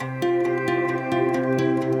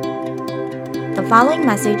following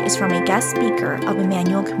message is from a guest speaker of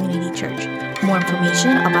Emmanuel Community Church. More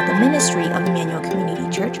information about the ministry of Emmanuel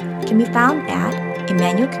Community Church can be found at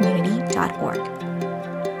emmanuelcommunity.org.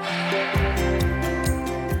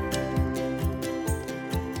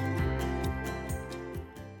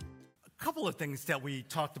 A couple of things that we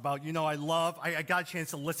talked about. I got a chance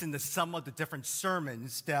to listen to some of the different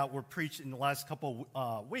sermons that were preached in the last couple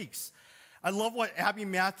weeks. I love what Abby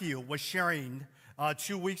Matthew was sharing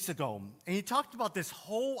 2 weeks ago. And he talked about this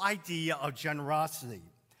whole idea of generosity.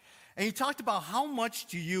 And he talked about how much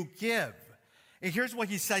do you give? And here's what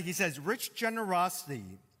he said. He says, rich generosity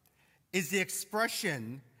is the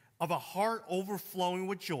expression of a heart overflowing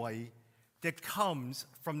with joy that comes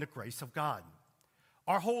from the grace of God.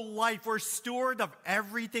 Our whole life, we're steward of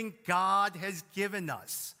everything God has given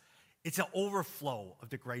us. It's an overflow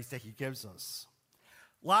of the grace that he gives us.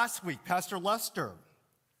 Last week, Pastor Lester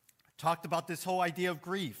talked about this whole idea of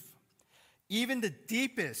grief. Even the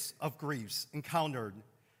deepest of griefs encountered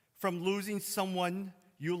from losing someone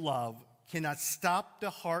you love cannot stop the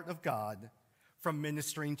heart of God from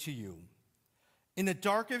ministering to you. In the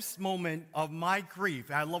darkest moment of my grief,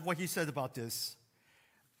 and I love what he said about this,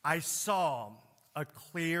 I saw a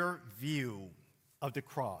clear view of the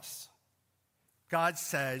cross. God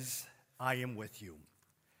says, I am with you.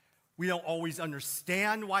 We don't always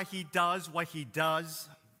understand why he does what he does,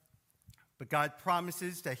 but God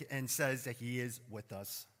promises that and says that he is with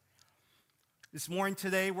us. This morning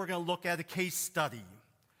today, we're going to look at a case study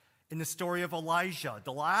in the story of Elijah.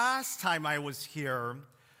 The last time I was here,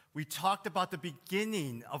 we talked about the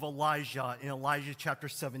beginning of Elijah in Elijah chapter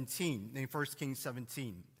 17, in 1 Kings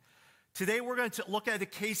 17. Today, we're going to look at a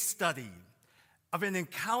case study of an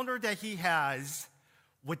encounter that he has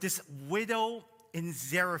with this widow in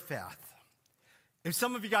Zarephath. If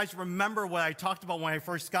some of you guys remember what I talked about when I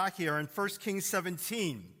first got here in 1 Kings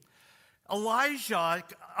 17, Elijah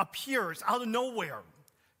appears out of nowhere.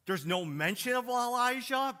 There's no mention of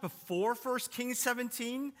Elijah before 1 Kings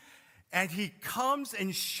 17, and he comes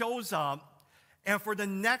and shows up, and for the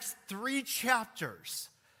next 3 chapters,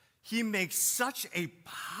 he makes such a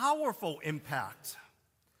powerful impact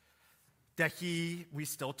that we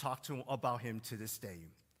still talk about him to this day.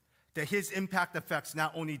 That his impact affects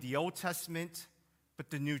not only the Old Testament, but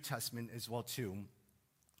the New Testament as well too.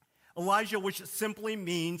 Elijah, which simply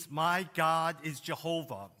means, my God is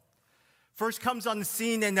Jehovah, first comes on the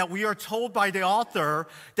scene, and that we are told by the author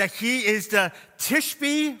that he is the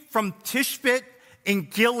Tishbe from Tishbit in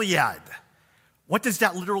Gilead. What does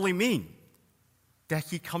that literally mean? That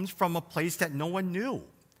he comes from a place that no one knew.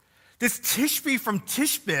 This Tishbe from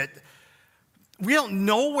Tishbit, we don't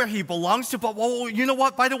know where he belongs to, but well, you know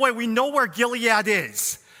what? By the way, we know where Gilead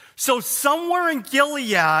is. So somewhere in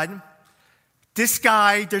Gilead, this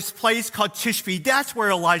place called Tishbe, that's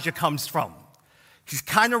where Elijah comes from. He's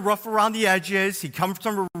kind of rough around the edges. He comes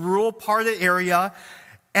from a rural part of the area,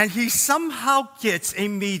 and he somehow gets a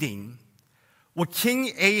meeting with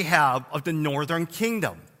King Ahab of the northern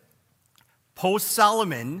kingdom.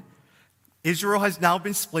 Post-Solomon, Israel has now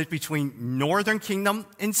been split between northern kingdom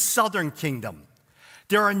and southern kingdom.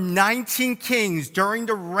 There are 19 kings during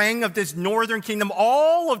the reign of this northern kingdom.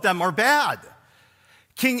 All of them are bad.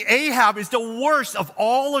 King Ahab is the worst of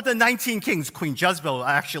all of the 19 kings. Queen Jezebel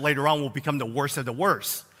actually later on will become the worst of the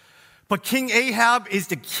worst. But King Ahab is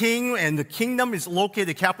the king, and the kingdom is located,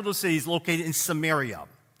 the capital city is located in Samaria.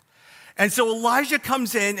 And so Elijah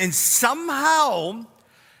comes in, and somehow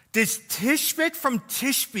this Tishbit from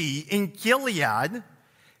Tishbe in Gilead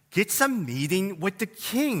gets a meeting with the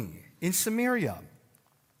king in Samaria.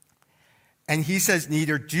 And he says,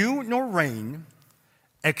 neither dew nor rain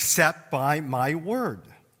except by my word.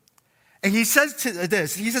 And he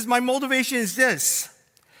says my motivation is this.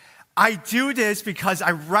 I do this because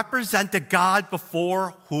I represent the God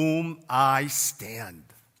before whom I stand.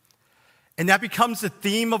 And that becomes the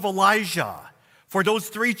theme of Elijah for those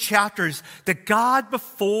 3 chapters, the God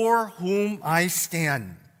before whom I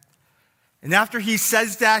stand. And after he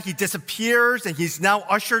says that, he disappears, and he's now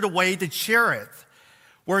ushered away to Cherith,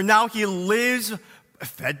 where now he lives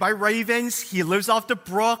fed by ravens. He lives off the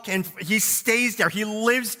brook, and he stays there. He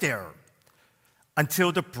lives there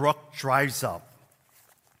until the brook dries up.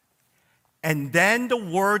 And then the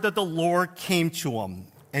word of the Lord came to him.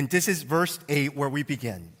 And this is verse 8 where we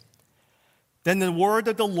begin. Then the word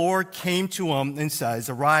of the Lord came to him and says,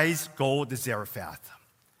 arise, go to Zarephath.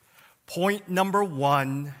 Point number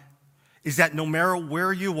 1 is that no matter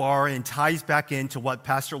where you are, and ties back into what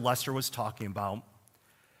Pastor Lester was talking about,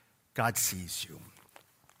 God sees you.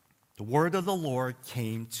 The word of the Lord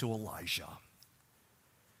came to Elijah.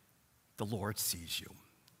 The Lord sees you.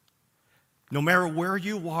 No matter where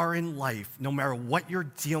you are in life, no matter what you're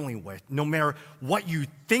dealing with, no matter what you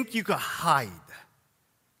think you could hide,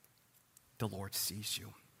 the Lord sees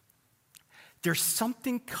you. There's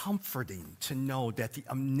something comforting to know that the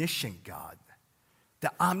omniscient God,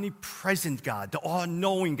 the omnipresent God, the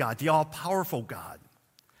all-knowing God, the all-powerful God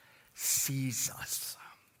sees us.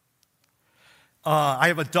 I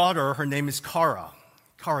have a daughter. Her name is Cara.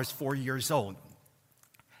 Cara's 4 years old.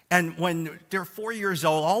 And when they're 4 years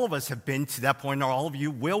old, all of us have been to that point, or all of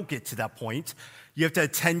you will get to that point. You have to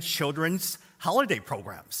attend children's holiday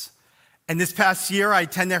programs. And this past year, I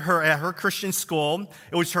attended her at her Christian school.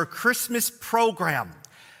 It was her Christmas program.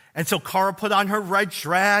 And so Cara put on her red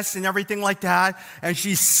dress and everything like that. And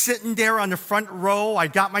she's sitting there on the front row. I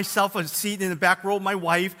got myself a seat in the back row with my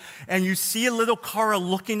wife. And you see a little Cara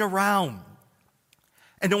looking around.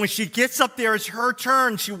 And then when she gets up there, it's her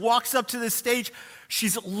turn. She walks up to the stage.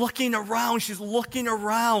 She's looking around. She's looking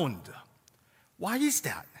around. Why is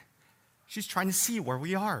that? She's trying to see where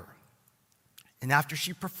we are. And after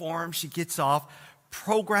she performs, she gets off.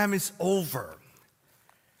 Program is over.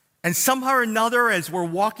 And somehow or another, as we're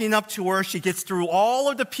walking up to her, she gets through all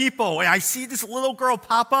of the people. And I see this little girl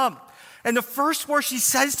pop up. And the first word she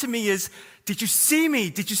says to me is, "Did you see me?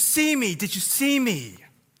 Did you see me? Did you see me?"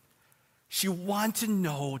 She wanted to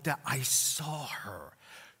know that I saw her.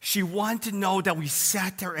 She wanted to know that we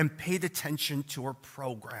sat there and paid attention to her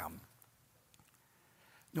program.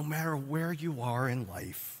 No matter where you are in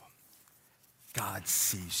life, God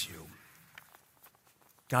sees you.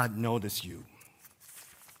 God notices you.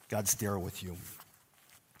 God's there with you.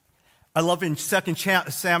 I love in 2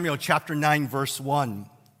 Samuel chapter 9, verse 1.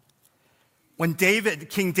 When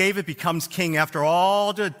King David becomes king, after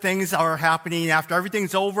all the things that are happening, after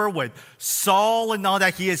everything's over with Saul and all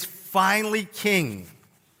that, he is finally king.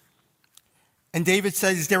 And David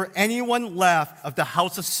says, "Is there anyone left of the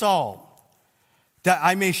house of Saul, that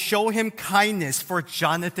I may show him kindness for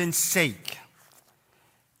Jonathan's sake?"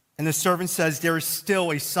 And the servant says, "There is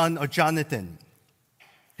still a son of Jonathan.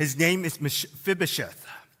 His name is Mephibosheth,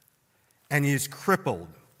 and he is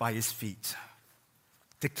crippled by his feet."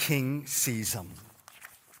 The king sees him.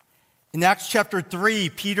 In Acts chapter 3,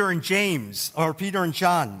 Peter and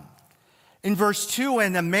John. In verse 2,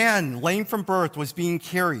 "And a man lame from birth was being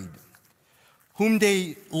carried, whom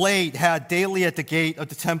they had daily at the gate of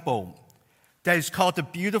the temple, that is called the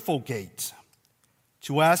Beautiful Gate,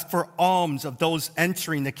 to ask for alms of those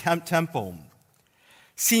entering the temple.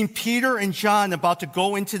 Seeing Peter and John about to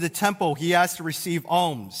go into the temple, he asked to receive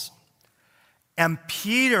alms. And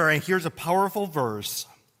Peter," and here's a powerful verse,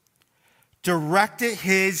 "directed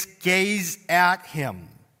his gaze at him,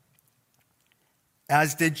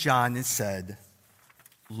 as did John, and said,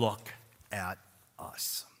 'Look at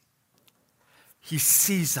us.'" He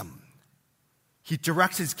sees him. He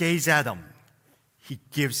directs his gaze at him. He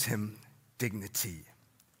gives him dignity.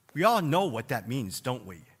 We all know what that means, don't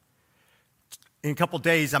we? In a couple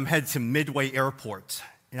days, I'm headed to Midway Airport,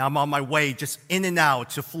 and I'm on my way just in and out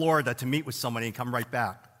to Florida to meet with somebody and come right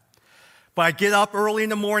back. But I get up early in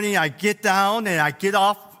the morning, I get down, and I get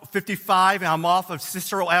off 55, and I'm off of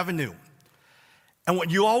Cicero Avenue. And when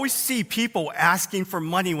you always see people asking for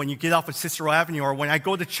money when you get off of Cicero Avenue, or when I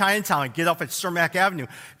go to Chinatown and get off at Cermak Avenue,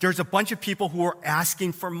 there's a bunch of people who are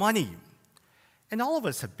asking for money. And all of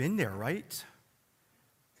us have been there, right?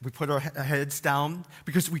 We put our heads down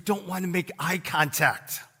because we don't want to make eye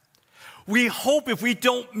contact. We hope if we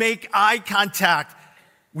don't make eye contact,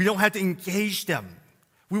 we don't have to engage them.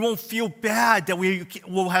 We won't feel bad that we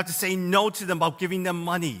will have to say no to them about giving them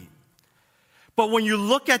money. But when you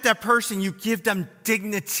look at that person, you give them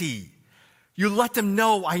dignity. You let them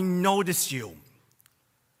know, "I notice you."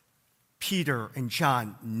 Peter and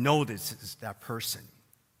John notices that person.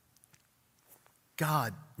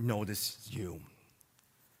 God notices you.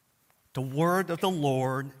 The word of the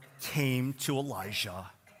Lord came to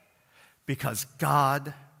Elijah because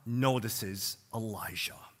God notices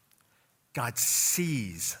Elijah. God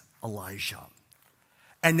sees Elijah.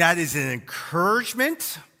 And that is an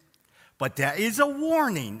encouragement, but that is a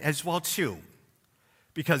warning as well too.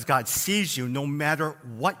 Because God sees you no matter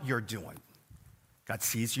what you're doing. God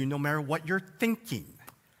sees you no matter what you're thinking.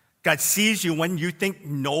 God sees you when you think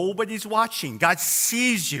nobody's watching. God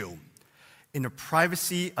sees you in the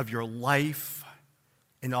privacy of your life,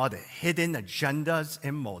 in all the hidden agendas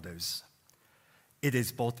and motives. It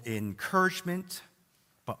is both encouragement,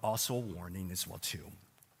 but also a warning as well too.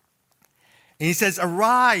 And he says,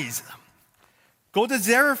 "Arise, go to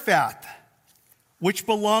Zarephath, which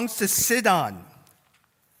belongs to Sidon,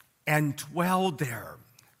 and dwell there."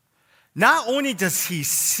 Not only does he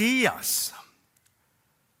see us,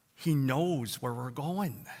 he knows where we're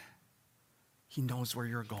going. He knows where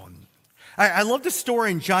you're going. I love the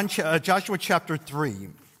story in Joshua chapter 3.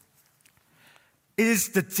 It is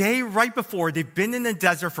the day right before they've been in the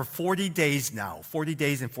desert for 40 days now, 40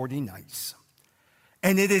 days and 40 nights.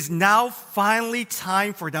 And it is now finally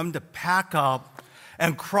time for them to pack up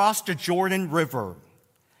and cross the Jordan River.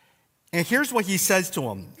 And here's what he says to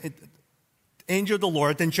them. Angel of the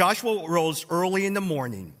Lord, then Joshua rose early in the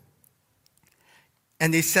morning,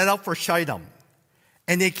 and they set out for Shittim.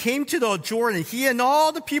 And they came to the Jordan, he and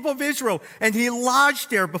all the people of Israel, and he lodged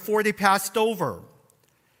there before they passed over.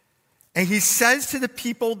 And he says to the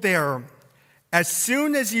people there, as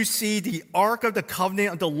soon as you see the ark of the covenant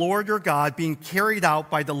of the Lord your God being carried out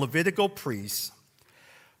by the Levitical priests,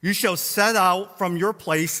 you shall set out from your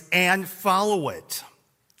place and follow it.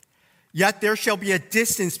 Yet there shall be a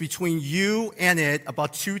distance between you and it,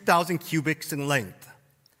 about 2,000 cubits in length.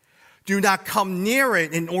 Do not come near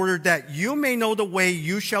it, in order that you may know the way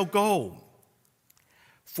you shall go,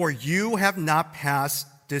 for you have not passed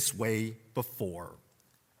this way before.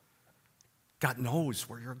 God knows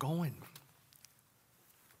where you're going.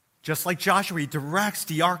 Just like Joshua, he directs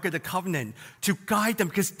the Ark of the Covenant to guide them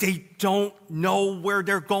because they don't know where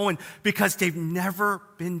they're going, because they've never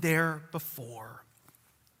been there before.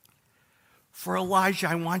 For Elijah,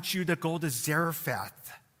 I want you to go to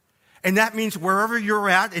Zarephath. And that means wherever you're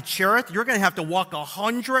at Cherith, you're going to have to walk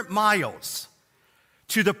 100 miles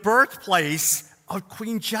to the birthplace of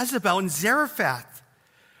Queen Jezebel in Zarephath.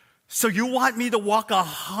 So you want me to walk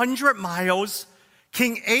 100 miles?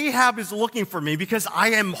 King Ahab is looking for me because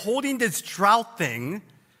I am holding this drought thing.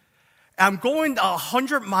 I'm going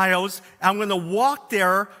 100 miles. I'm going to walk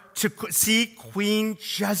there to see Queen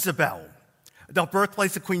Jezebel, the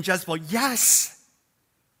birthplace of Queen Jezebel. Yes,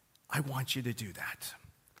 I want you to do that.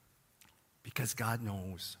 Because God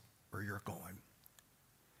knows where you're going.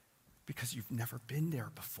 Because you've never been there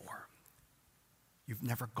before. You've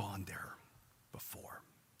never gone there before.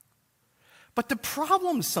 But the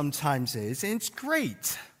problem sometimes is, and it's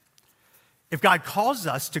great, if God calls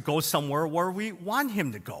us to go somewhere where we want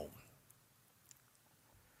him to go.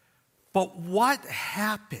 But what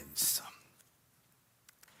happens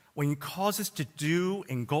when he calls us to do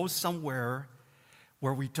and go somewhere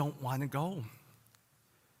where we don't want to go?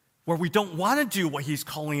 Where we don't want to do what he's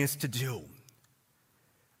calling us to do,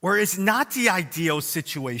 where it's not the ideal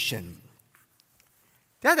situation.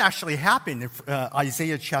 That actually happened in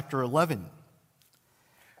Isaiah chapter 11.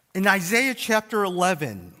 In Isaiah chapter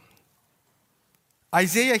 11,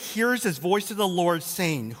 Isaiah hears his voice of the Lord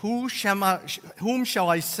saying, whom shall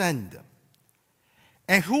I send?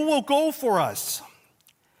 And who will go for us?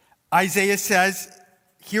 Isaiah says,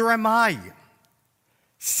 here am I,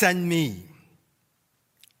 send me.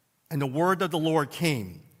 And the word of the Lord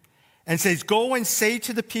came and says, go and say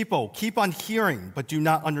to the people, keep on hearing, but do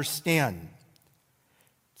not understand.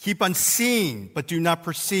 Keep on seeing, but do not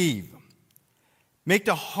perceive. Make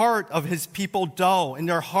the heart of his people dull and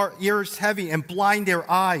their ears heavy, and blind their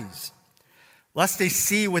eyes, lest they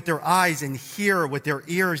see with their eyes and hear with their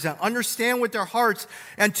ears and understand with their hearts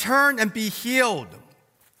and turn and be healed.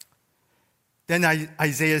 Then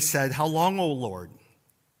Isaiah said, how long, O Lord?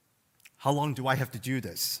 How long do I have to do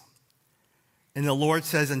this? And the Lord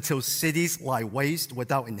says, until cities lie waste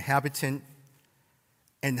without inhabitant,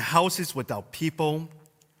 and houses without people,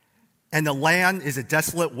 and the land is a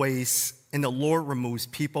desolate waste, and the Lord removes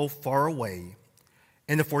people far away,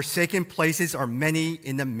 and the forsaken places are many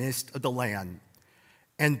in the midst of the land.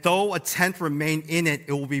 And though a tenth remain in it,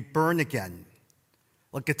 it will be burned again,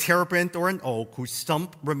 like a terebinth or an oak whose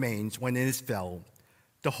stump remains when it is felled.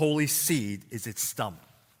 The holy seed is its stump.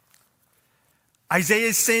 Isaiah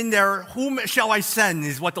is saying there, whom shall I send,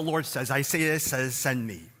 is what the Lord says. Isaiah says, send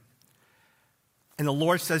me. And the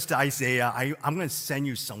Lord says to Isaiah, I'm going to send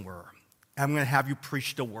you somewhere. I'm going to have you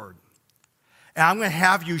preach the word. And I'm going to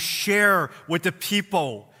have you share with the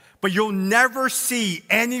people, but you'll never see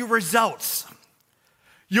any results.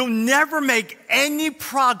 You'll never make any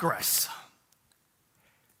progress.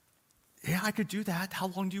 Yeah, I could do that. How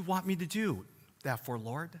long do you want me to do that for,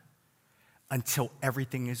 Lord? Until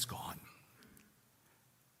everything is gone.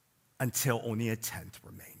 Until only a tenth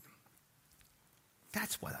remain.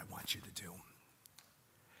 That's what I want you to do.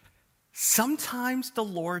 Sometimes the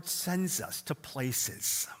Lord sends us to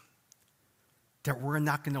places that we're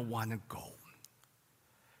not going to want to go.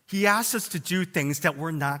 He asks us to do things that we're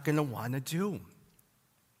not going to want to do.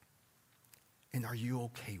 And are you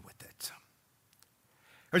okay with it?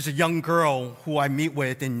 There's a young girl who I meet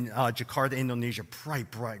with in Jakarta, Indonesia,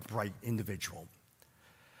 bright individual.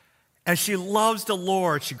 And she loves the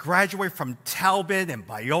Lord. She graduated from Talbot and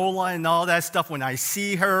Biola and all that stuff. When I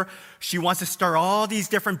see her, she wants to start all these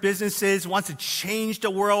different businesses, wants to change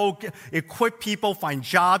the world, equip people, find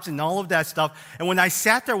jobs, and all of that stuff. And when I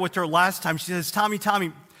sat there with her last time, she says, Tommy,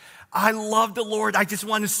 I love the Lord. I just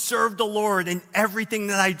want to serve the Lord in everything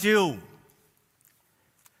that I do.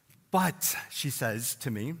 But, she says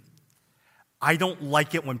to me, I don't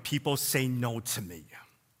like it when people say no to me.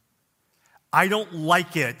 I don't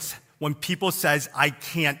like it when people says I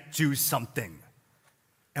can't do something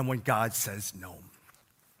and when God says no.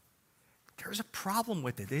 There's a problem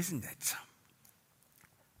with it, isn't it?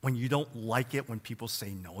 When you don't like it when people say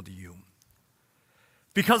no to you.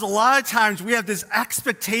 Because a lot of times we have this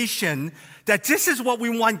expectation that this is what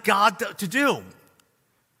we want God to do.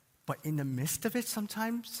 But in the midst of it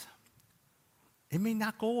sometimes, it may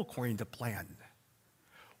not go according to plan.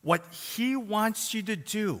 What He wants you to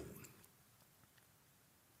do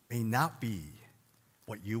may not be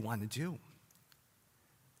what you want to do.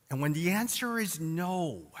 And when the answer is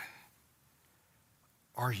no,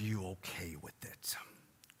 are you okay with it?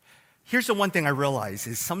 Here's the one thing I realize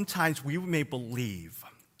is sometimes we may believe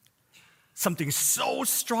something so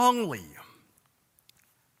strongly,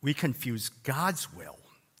 we confuse God's will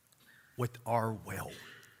with our will.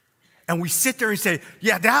 And we sit there and say,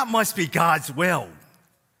 yeah, that must be God's will.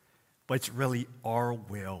 But it's really our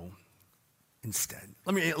will instead.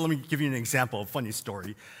 Let me give you an example, a funny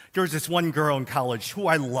story. There was this one girl in college who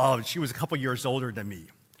I loved. She was a couple years older than me.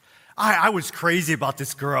 I was crazy about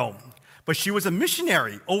this girl, but she was a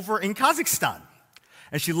missionary over in Kazakhstan.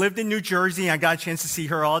 And she lived in New Jersey, and I got a chance to see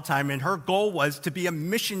her all the time, and her goal was to be a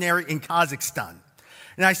missionary in Kazakhstan.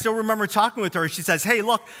 And I still remember talking with her. She says, hey,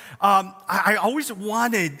 look, I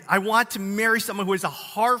want to marry someone who has a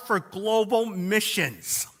heart for global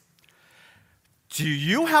missions. Do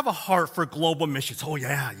you have a heart for global missions? Oh,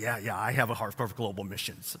 yeah, I have a heart for global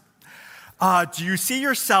missions. Do you see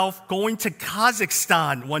yourself going to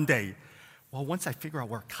Kazakhstan one day? Well, once I figure out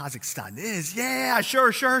where Kazakhstan is, yeah,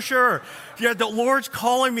 sure. Yeah, the Lord's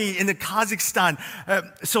calling me into Kazakhstan.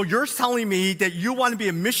 So you're telling me that you want to be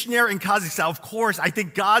a missionary in Kazakhstan. Of course, I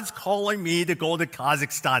think God's calling me to go to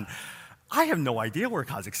Kazakhstan. I have no idea where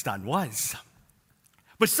Kazakhstan was.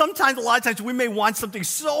 But sometimes, a lot of times, we may want something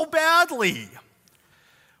so badly.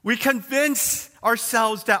 We convince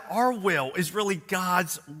ourselves that our will is really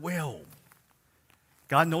God's will.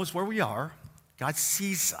 God knows where we are. God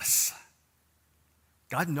sees us.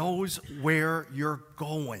 God knows where you're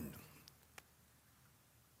going.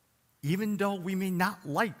 Even though we may not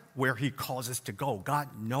like where He calls us to go, God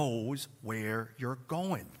knows where you're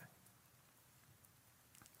going.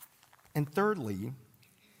 And thirdly,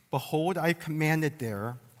 behold, I commanded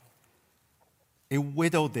there a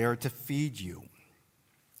widow there to feed you.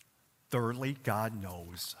 Thirdly, God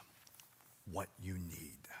knows what you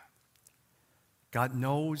need. God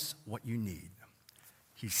knows what you need.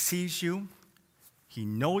 He sees you. He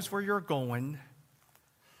knows where you're going,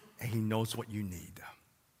 and He knows what you need.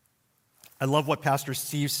 I love what Pastor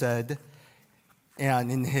Steve said,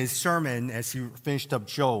 and in his sermon as he finished up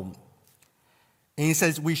Job. And he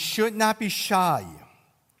says, we should not be shy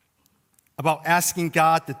about asking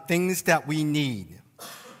God the things that we need.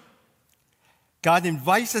 God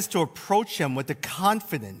invites us to approach Him with the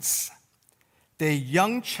confidence that a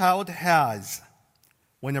young child has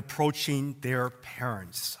when approaching their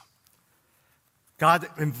parents. God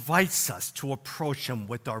invites us to approach Him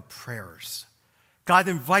with our prayers. God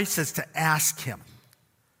invites us to ask Him.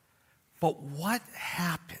 But what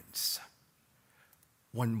happens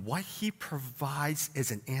when what He provides as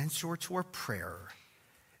an answer to our prayer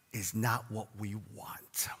is not what we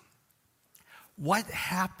want? What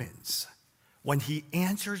happens when He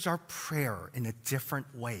answers our prayer in a different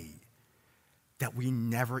way that we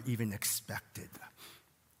never even expected?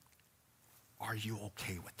 Are you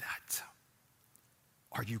okay with that?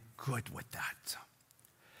 Are you good with that?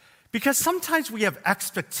 Because sometimes we have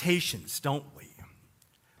expectations, don't we?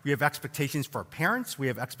 We have expectations for our parents. We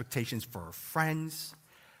have expectations for our friends.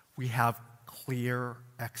 We have clear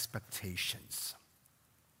expectations.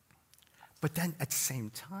 But then at the same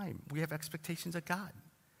time, we have expectations of God.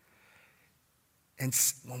 And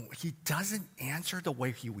when He doesn't answer the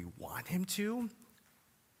way we want Him to,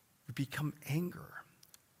 we become angry,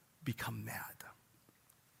 become mad.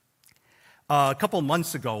 A couple of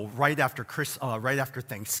months ago, right after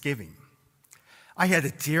Thanksgiving, I had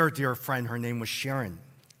a dear friend. Her name was Sharon.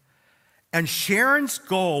 And Sharon's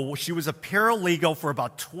goal, she was a paralegal for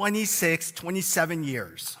about 27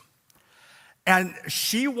 years. And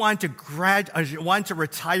she wanted to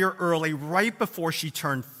retire early, right before she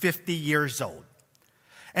turned 50 years old.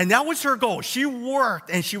 And that was her goal. She worked,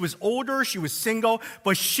 and she was older, she was single,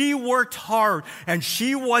 but she worked hard, and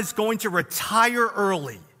she was going to retire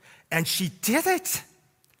early. And she did it.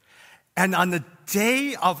 And on the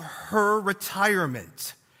day of her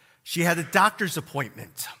retirement, she had a doctor's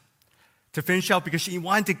appointment to finish out because she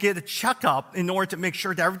wanted to get a checkup in order to make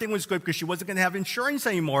sure that everything was good because she wasn't going to have insurance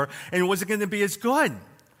anymore and it wasn't going to be as good.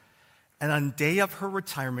 And on the day of her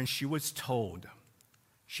retirement, she was told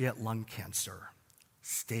she had lung cancer,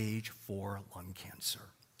 stage 4 lung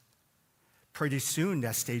cancer. Pretty soon,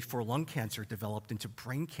 that stage 4 lung cancer developed into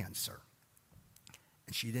brain cancer,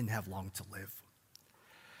 and she didn't have long to live.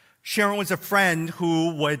 Sharon was a friend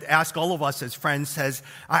who would ask all of us as friends, says,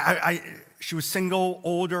 she was single,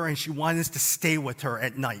 older, and she wanted us to stay with her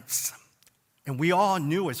at nights. And we all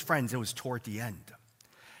knew as friends it was toward the end.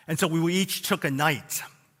 And so we each took a night.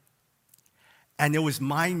 And it was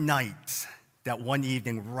my night that one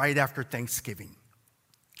evening right after Thanksgiving.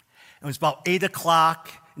 It was about 8 o'clock,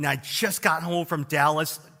 and I just got home from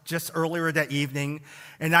Dallas just earlier that evening,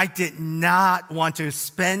 and I did not want to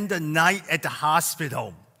spend the night at the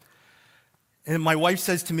hospital. And my wife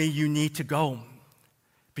says to me, "You need to go,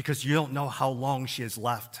 because you don't know how long she has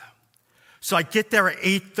left." So I get there at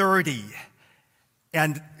 8:30,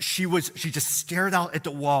 and she just stared out at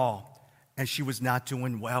the wall, and she was not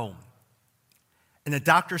doing well. And the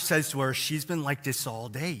doctor says to her, "She's been like this all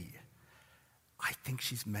day. I think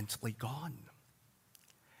she's mentally gone."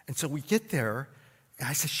 And so we get there, and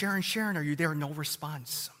I said, Sharon, are you there?" No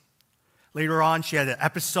response. Later on, she had an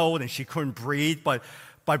episode, and she couldn't breathe, but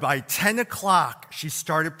by 10 o'clock, she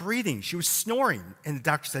started breathing. She was snoring, and the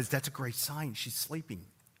doctor says, "That's a great sign. She's sleeping."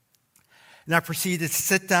 And I proceeded to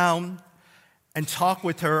sit down and talk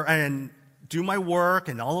with her and do my work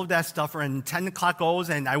and all of that stuff. And 10 o'clock goes,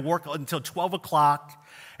 and I work until 12 o'clock.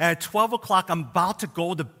 And at 12 o'clock, I'm about to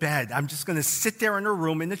go to bed. I'm just going to sit there in her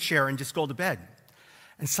room in the chair and just go to bed.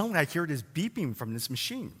 And suddenly I hear this beeping from this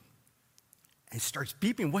machine. And it starts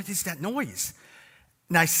beeping. What is that noise?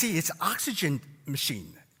 And I see it's an oxygen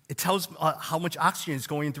machine. It tells how much oxygen is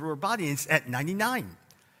going through her body, and it's at 99.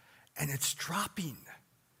 And it's dropping.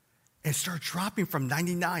 And it started dropping from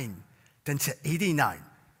 99, then to 89.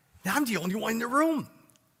 Now I'm the only one in the room.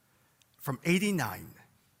 From 89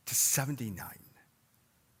 to 79.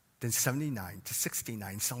 Then 79 to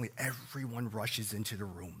 69. Suddenly everyone rushes into the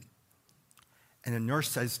room. And the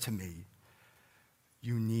nurse says to me,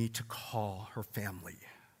 "You need to call her family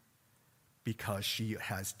because she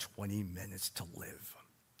has 20 minutes to live."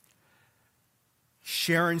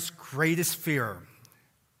 Sharon's greatest fear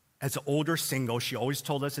as an older single, she always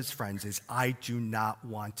told us as friends, is, "I do not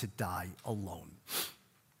want to die alone."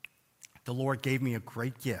 The Lord gave me a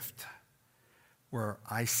great gift where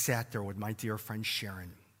I sat there with my dear friend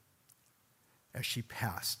Sharon as she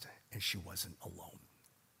passed, and she wasn't alone.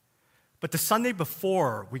 But the Sunday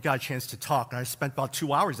before we got a chance to talk, and I spent about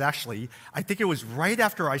 2 hours actually, I think it was right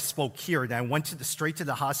after I spoke here, and I went straight to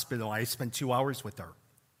the hospital. I spent 2 hours with her.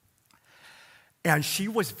 And she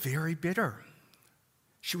was very bitter.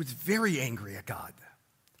 She was very angry at God.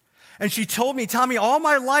 And she told me, "Tommy, all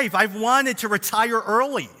my life I've wanted to retire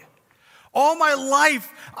early. All my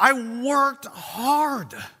life I worked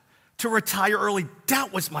hard to retire early.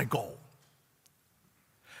 That was my goal.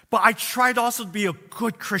 But I tried also to be a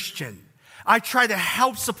good Christian. I tried to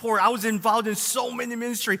help support. I was involved in so many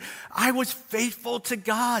ministry. I was faithful to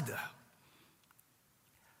God.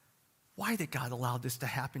 Why did God allow this to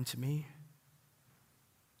happen to me?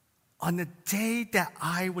 On the day that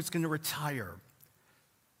I was going to retire,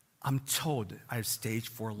 I'm told I have stage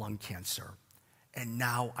 4 lung cancer, and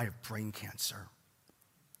now I have brain cancer.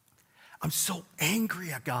 I'm so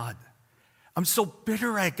angry at God. I'm so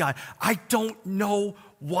bitter at God. I don't know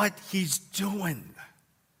what He's doing.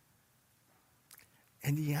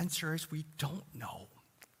 And the answer is we don't know.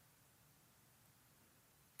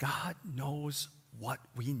 God knows what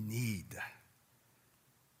we need.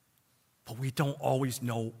 But we don't always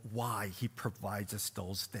know why He provides us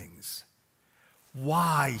those things.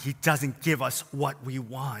 Why He doesn't give us what we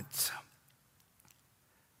want.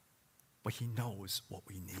 But He knows what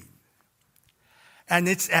we need. And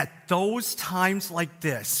it's at those times like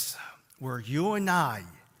this where you and I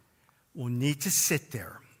will need to sit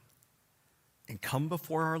there and come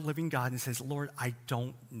before our living God and says, "Lord, I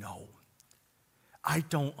don't know. I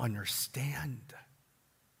don't understand.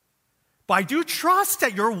 But I do trust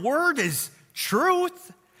that your word is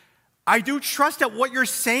truth. I do trust that what you're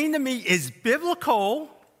saying to me is biblical.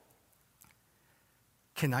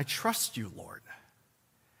 Can I trust you, Lord?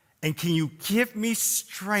 And can you give me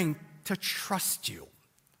strength to trust you?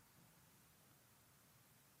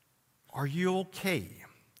 Are you okay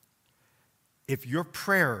if your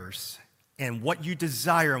prayers and what you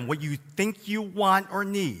desire and what you think you want or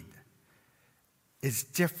need is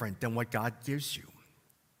different than what God gives you.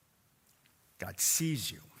 God sees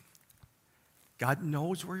you. God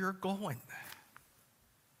knows where you're going.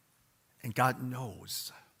 And God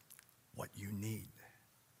knows what you need.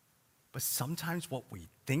 But sometimes what we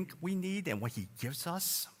think we need and what he gives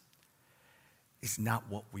us is not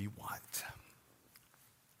what we want.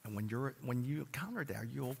 And when you encounter that, are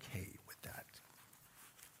you okay with that?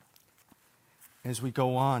 As we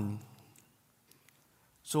go on,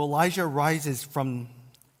 so Elijah rises from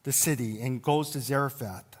the city and goes to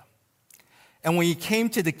Zarephath. And when he came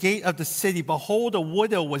to the gate of the city, behold, a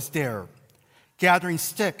widow was there, gathering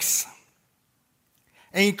sticks.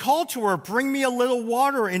 And he called to her, bring me a little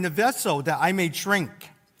water in a vessel that I may drink.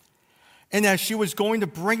 And as she was going to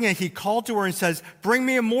bring it, he called to her and says, bring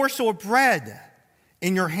me a morsel of bread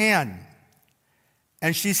in your hand.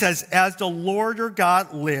 And she says, as the Lord your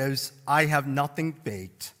God lives, I have nothing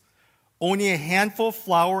baked, only a handful of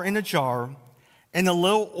flour in a jar and a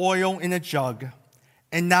little oil in a jug.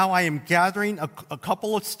 And now I am gathering a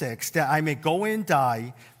couple of sticks that I may go in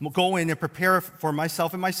and prepare for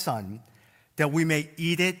myself and my son, that we may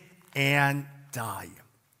eat it and die.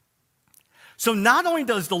 So not only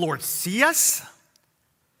does the Lord see us,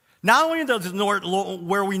 not only does the Lord know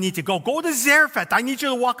where we need to go to Zarephath. I need you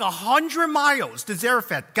to walk 100 miles to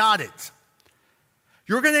Zarephath. Got it.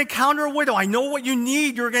 You're going to encounter a widow. I know what you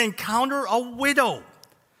need. You're going to encounter a widow.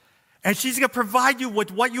 And she's going to provide you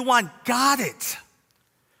with what you want. Got it.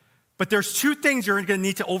 But there's two things you're going to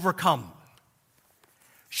need to overcome.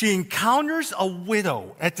 She encounters a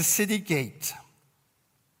widow at the city gate.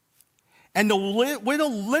 And the widow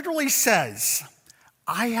literally says,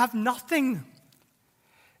 I have nothing.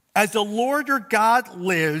 As the Lord your God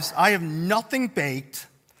lives, I have nothing baked,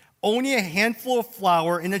 only a handful of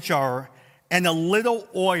flour in a jar and a little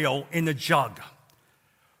oil in a jug.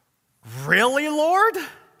 Really, Lord?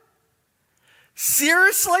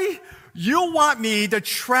 Seriously? You want me to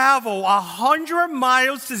travel 100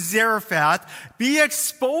 miles to Zarephath, be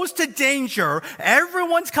exposed to danger,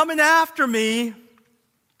 everyone's coming after me,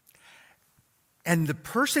 and the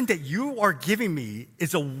person that you are giving me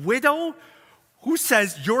is a widow who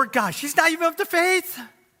says, you're God. She's not even of the faith.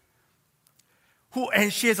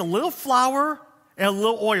 And she has a little flour and a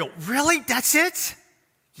little oil. Really? That's it?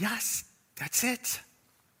 Yes, that's it.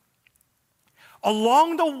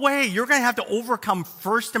 Along the way, you're going to have to overcome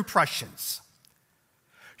first impressions.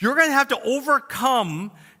 You're going to have to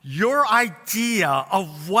overcome your idea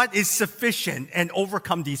of what is sufficient and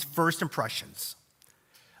overcome these first impressions.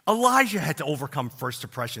 Elijah had to overcome first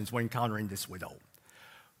impressions when encountering this widow.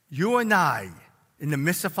 You and I, in the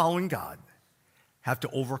midst of following God, have to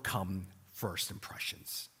overcome first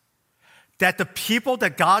impressions. That the people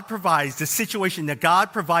that God provides, the situation that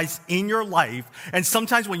God provides in your life, and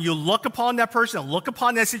sometimes when you look upon that person, look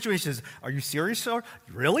upon that situation, says, are you serious, sir?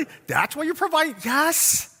 Really? That's what you're providing?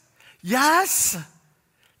 Yes. Yes.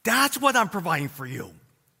 That's what I'm providing for you.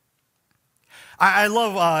 I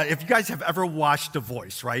love, if you guys have ever watched The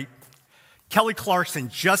Voice, right? Kelly Clarkson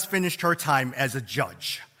just finished her time as a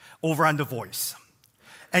judge over on The Voice.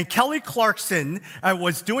 And Kelly Clarkson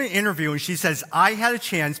was doing an interview, and she says, I had a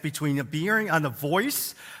chance between being on The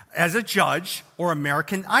Voice as a judge or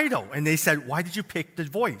American Idol. And they said, why did you pick The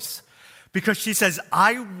Voice? Because she says,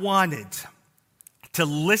 I wanted to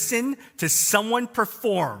listen to someone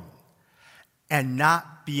perform and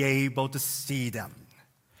not be able to see them.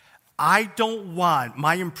 I don't want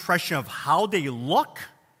my impression of how they look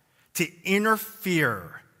to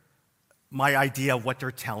interfere my idea of what their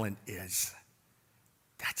talent is.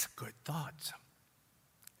 That's a good thought.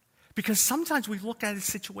 Because sometimes we look at a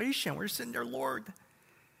situation, we're sitting there, Lord,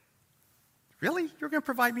 really? You're going to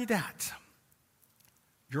provide me that?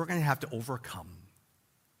 You're going to have to overcome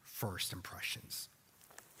first impressions.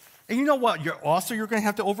 And you know what you're going to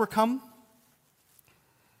have to overcome?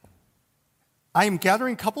 I am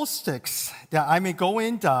gathering a couple of sticks that I may go in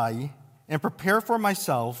and die and prepare for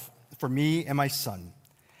myself, for me and my son.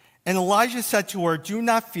 And Elijah said to her, do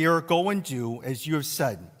not fear, go and do as you have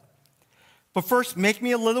said. But first make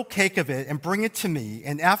me a little cake of it and bring it to me,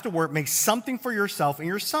 and afterward make something for yourself and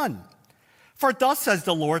your son. For thus says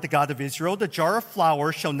the Lord, the God of Israel, the jar of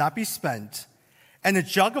flour shall not be spent, and the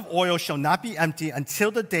jug of oil shall not be empty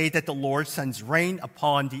until the day that the Lord sends rain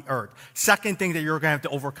upon the earth. Second thing that you're going to have to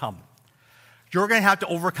overcome. You're going to have to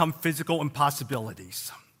overcome physical impossibilities.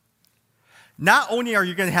 Not only are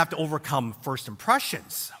you going to have to overcome first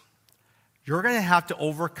impressions, you're going to have to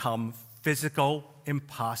overcome physical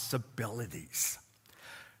impossibilities.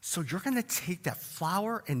 So you're going to take that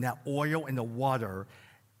flour and that oil and the water,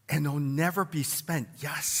 and they'll never be spent.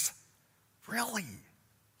 Yes, really,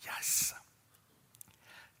 yes.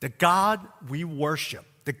 The God we worship,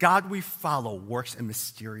 the God we follow, works in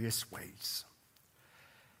mysterious ways.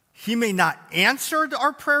 He may not answer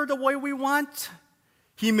our prayer the way we want.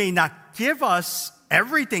 He may not give us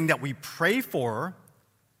everything that we pray for,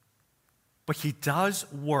 but he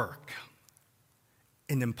does work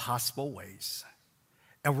in impossible ways.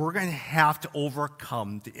 And we're going to have to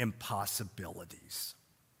overcome the impossibilities.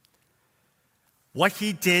 What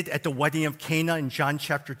he did at the wedding of Cana in John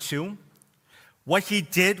chapter 2, what he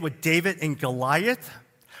did with David and Goliath,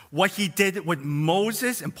 what he did with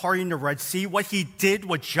Moses and parting the Red Sea, what he did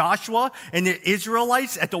with Joshua and the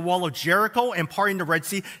Israelites at the wall of Jericho and parting the Red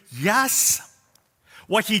Sea. Yes.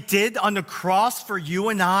 What he did on the cross for you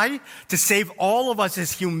and I to save all of us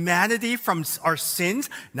as humanity from our sins,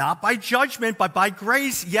 not by judgment, but by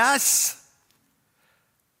grace. Yes.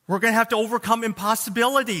 We're going to have to overcome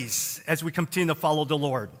impossibilities as we continue to follow the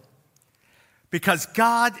Lord. Because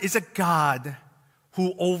God is a God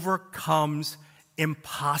who overcomes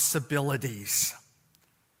impossibilities.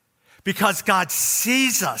 Because God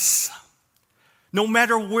sees us. No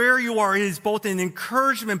matter where you are, it is both an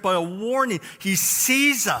encouragement but a warning. He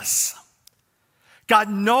sees us. God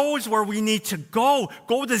knows where we need to go.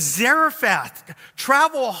 Go to Zarephath.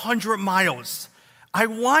 Travel 100 miles. I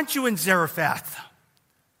want you in Zarephath.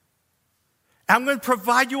 I'm going to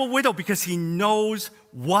provide you a widow because he knows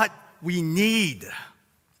what we need.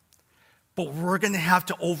 But we're going to have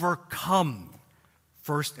to overcome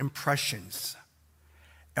first impressions.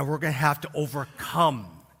 And we're going to have to overcome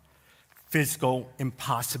physical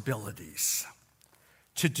impossibilities.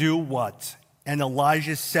 To do what? And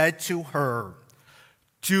Elijah said to her,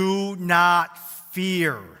 do not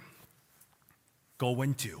fear. Go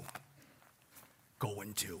and do. Go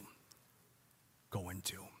and do. Go and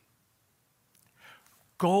do.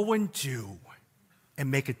 Go and do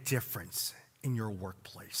and make a difference in your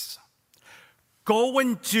workplace. Go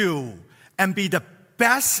and do and be the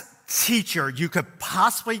best teacher you could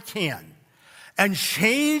possibly can and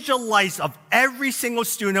change the lives of every single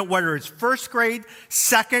student, whether it's first grade,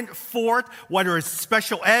 second, fourth, whether it's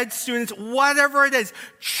special ed students, whatever it is.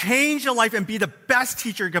 Change the life and be the best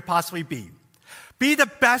teacher you could possibly be. Be the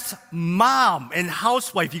best mom and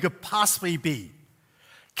housewife you could possibly be.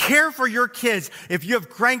 Care for your kids. If you have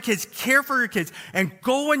grandkids, care for your kids and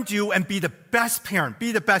go and do and be the best parent,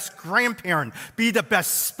 be the best grandparent, be the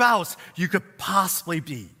best spouse you could possibly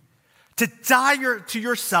be. To die to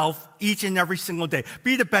yourself each and every single day.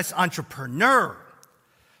 Be the best entrepreneur.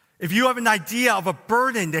 If you have an idea of a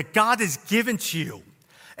burden that God has given to you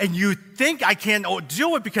and you think I can't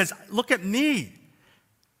do it because look at me,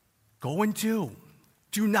 go and do.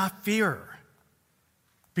 Do not fear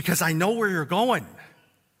because I know where you're going.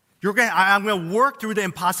 I'm going to work through the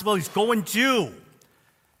impossibilities. Go and do.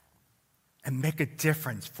 And make a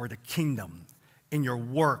difference for the kingdom in your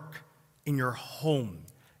work, in your home,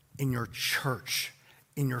 in your church,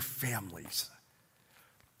 in your families.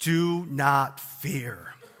 Do not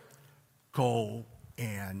fear. Go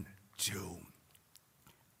and do.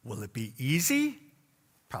 Will it be easy?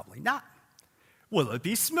 Probably not. Will it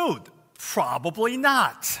be smooth? Probably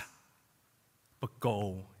not. But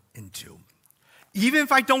go and do. Even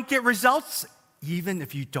if I don't get results, even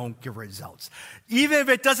if you don't get results, even if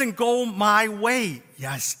it doesn't go my way,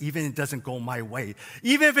 yes, even if it doesn't go my way,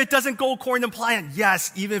 even if it doesn't go according to plan,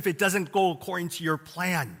 yes, even if it doesn't go according to your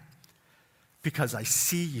plan, because I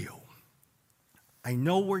see you. I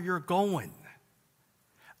know where you're going.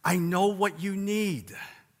 I know what you need.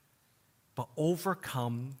 But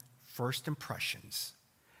overcome first impressions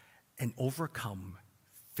and overcome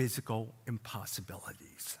physical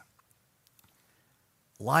impossibilities.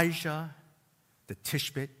 Elijah, the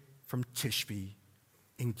Tishbite from Tishbe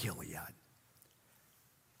in Gilead.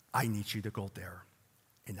 I need you to go there,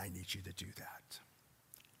 and I need you to do that.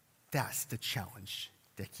 That's the challenge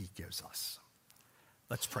that he gives us.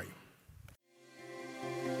 Let's pray.